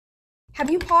Have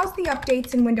you paused the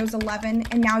updates in Windows 11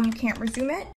 and now you can't resume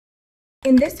it?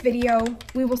 In this video,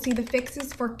 we will see the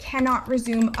fixes for cannot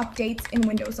resume updates in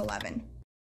Windows 11.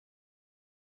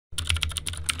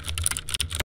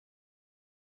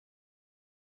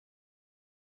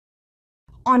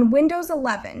 On Windows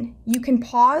 11, you can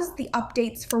pause the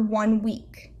updates for 1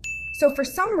 week. So for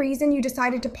some reason, you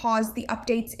decided to pause the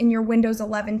updates in your Windows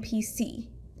 11 PC.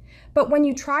 But when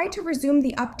you try to resume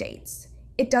the updates,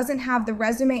 it doesn't have the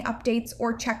resume updates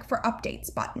or check for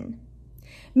updates button,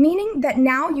 meaning that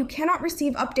now you cannot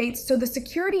receive updates, so the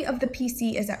security of the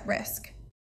PC is at risk.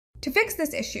 To fix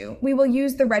this issue, we will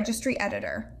use the Registry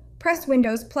editor. Press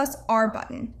Windows plus R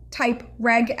button, type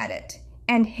regedit,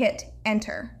 and hit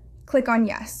Enter. Click on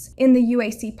Yes in the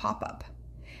UAC pop-up.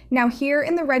 Now here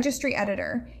in the Registry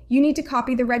editor, you need to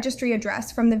copy the registry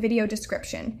address from the video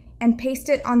description and paste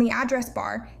it on the address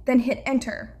bar, then hit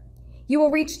Enter. You will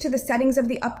reach to the settings of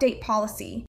the Update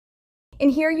Policy. In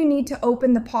here, you need to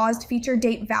open the paused feature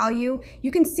date value.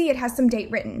 You can see it has some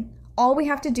date written. All we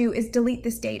have to do is delete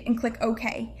this date and click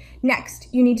OK.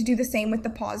 Next, you need to do the same with the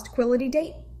paused quality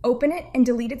date. Open it and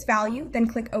delete its value, then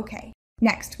click OK.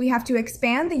 Next, we have to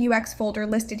expand the UX folder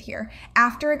listed here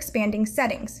after expanding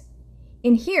settings.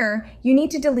 In here, you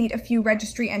need to delete a few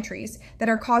registry entries that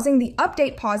are causing the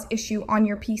update pause issue on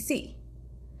your PC.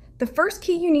 The first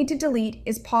key you need to delete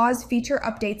is Pause Feature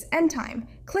Updates End Time.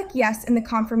 Click Yes in the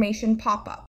confirmation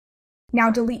pop-up. Now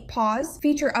delete Pause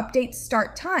Feature Updates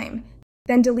Start Time,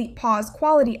 then delete Pause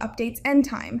Quality Updates End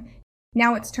Time.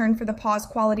 Now it's turn for the Pause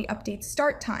Quality Updates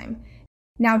Start Time.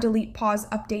 Now delete Pause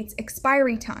Updates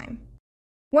Expiry Time.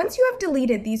 Once you have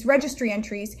deleted these registry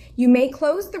entries, you may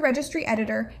close the registry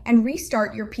editor and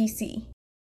restart your PC.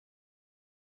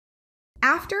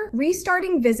 After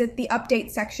restarting, visit the Update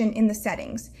section in the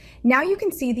settings. Now you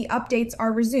can see the updates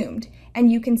are resumed,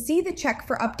 and you can see the Check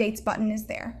for Updates button is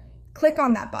there. Click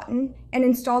on that button and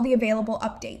install the available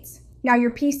updates. Now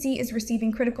your PC is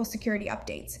receiving critical security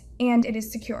updates, and it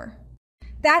is secure.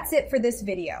 That's it for this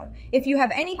video. If you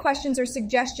have any questions or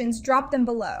suggestions, drop them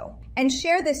below. And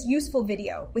share this useful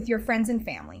video with your friends and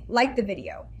family. Like the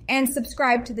video and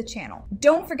subscribe to the channel.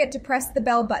 Don't forget to press the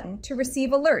bell button to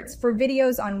receive alerts for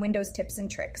videos on Windows tips and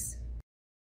tricks.